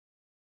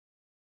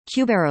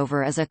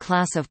CubeRover is a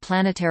class of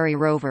planetary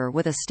rover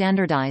with a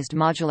standardized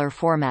modular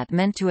format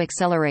meant to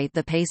accelerate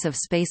the pace of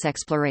space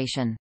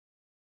exploration.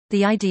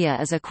 The idea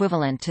is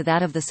equivalent to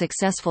that of the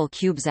successful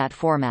CubeSat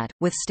format,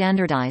 with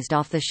standardized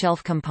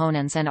off-the-shelf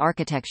components and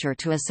architecture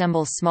to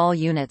assemble small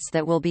units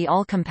that will be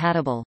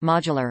all-compatible,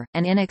 modular,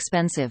 and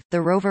inexpensive.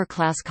 The rover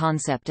class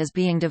concept is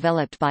being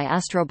developed by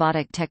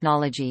Astrobotic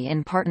Technology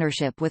in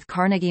partnership with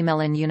Carnegie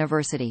Mellon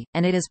University,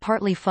 and it is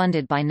partly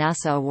funded by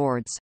NASA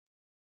awards.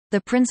 The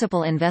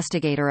principal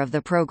investigator of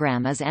the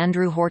program is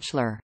Andrew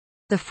Horchler.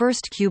 The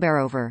first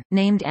CubeRover,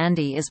 named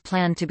Andy, is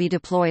planned to be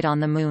deployed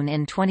on the Moon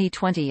in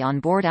 2020 on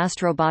board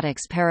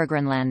Astrobotic's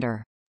Peregrine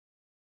lander.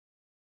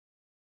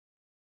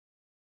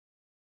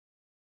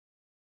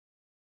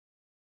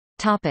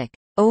 Topic.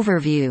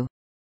 Overview.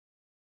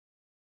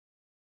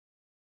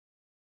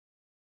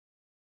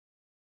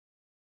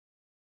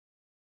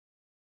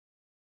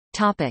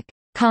 Topic.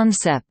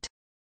 Concept.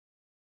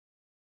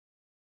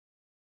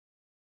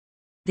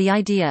 The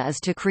idea is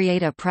to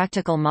create a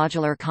practical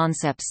modular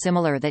concept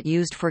similar that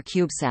used for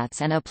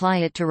CubeSats and apply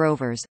it to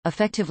rovers,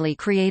 effectively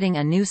creating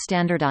a new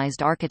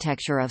standardized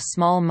architecture of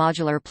small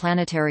modular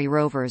planetary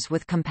rovers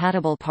with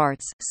compatible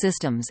parts,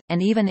 systems,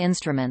 and even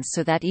instruments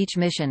so that each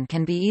mission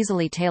can be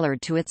easily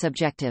tailored to its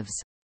objectives.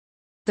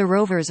 The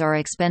rovers are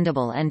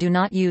expendable and do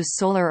not use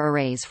solar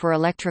arrays for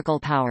electrical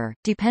power,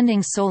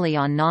 depending solely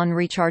on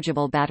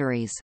non-rechargeable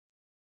batteries.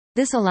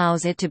 This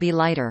allows it to be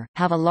lighter,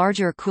 have a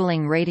larger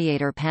cooling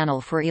radiator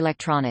panel for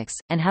electronics,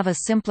 and have a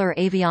simpler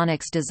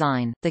avionics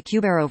design. The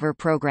CubeRover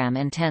program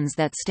intends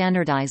that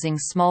standardizing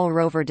small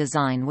rover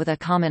design with a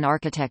common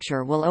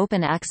architecture will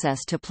open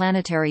access to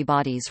planetary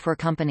bodies for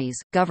companies,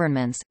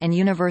 governments, and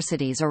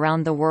universities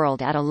around the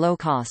world at a low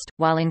cost,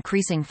 while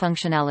increasing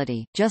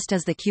functionality, just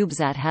as the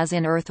CubeSat has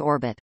in Earth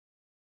orbit.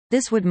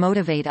 This would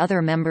motivate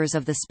other members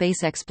of the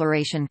space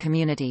exploration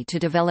community to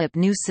develop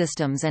new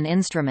systems and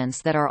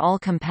instruments that are all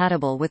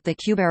compatible with the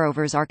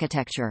CubeRover's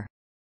architecture.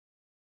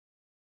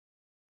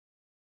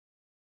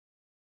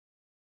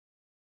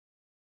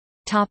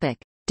 Topic: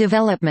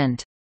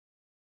 Development.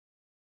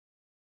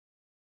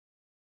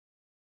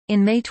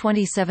 In May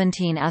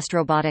 2017,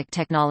 Astrobotic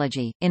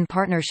Technology, in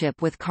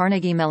partnership with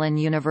Carnegie Mellon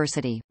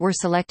University, were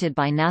selected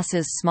by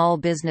NASA's Small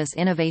Business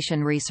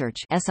Innovation Research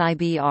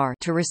 (SIBR)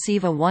 to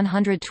receive a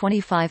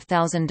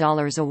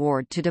 $125,000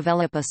 award to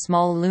develop a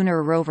small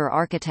lunar rover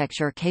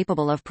architecture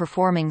capable of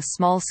performing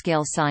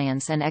small-scale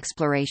science and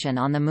exploration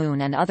on the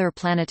Moon and other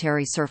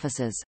planetary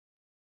surfaces.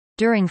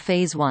 During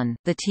Phase 1,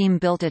 the team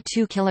built a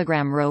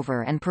 2-kilogram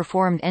rover and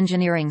performed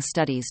engineering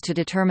studies to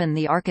determine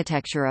the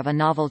architecture of a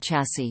novel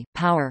chassis,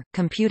 power,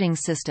 computing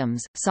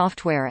systems,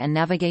 software and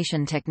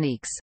navigation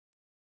techniques.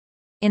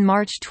 In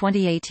March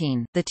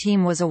 2018, the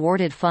team was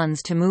awarded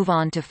funds to move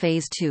on to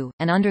Phase 2,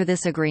 and under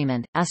this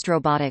agreement,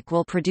 Astrobotic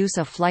will produce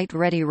a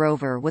flight-ready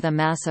rover with a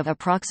mass of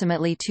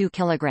approximately 2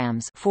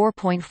 kilograms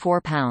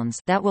 (4.4 pounds)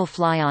 that will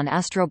fly on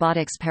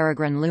Astrobotic's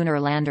Peregrine lunar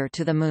lander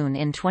to the Moon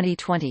in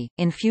 2020.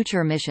 In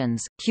future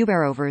missions,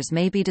 CubeRovers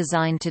may be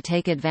designed to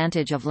take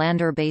advantage of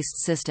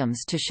lander-based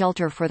systems to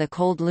shelter for the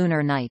cold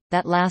lunar night,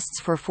 that lasts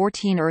for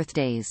 14 Earth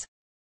days.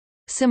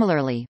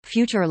 Similarly,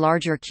 future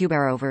larger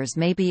CubeRovers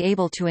may be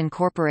able to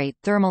incorporate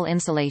thermal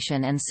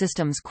insulation and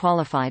systems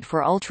qualified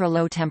for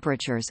ultra-low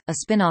temperatures. A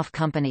spin-off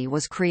company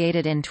was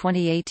created in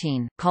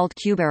 2018, called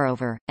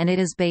CubeRover, and it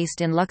is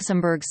based in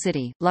Luxembourg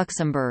City,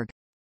 Luxembourg.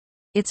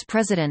 Its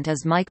president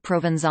is Mike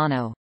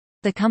Provenzano.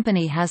 The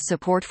company has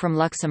support from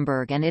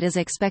Luxembourg and it is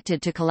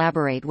expected to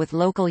collaborate with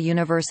local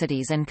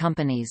universities and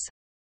companies.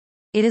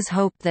 It is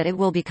hoped that it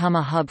will become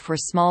a hub for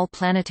small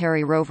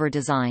planetary rover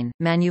design,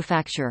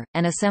 manufacture,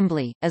 and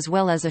assembly, as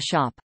well as a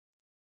shop.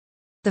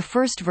 The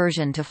first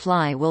version to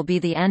fly will be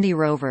the Andy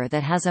rover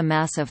that has a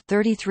mass of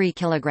 33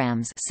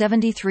 kilograms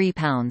 (73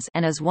 pounds)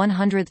 and is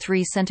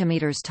 103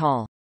 centimeters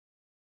tall.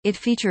 It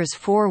features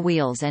 4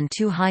 wheels and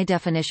 2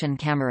 high-definition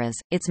cameras.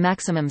 Its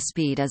maximum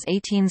speed is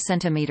 18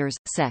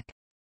 centimeters/sec.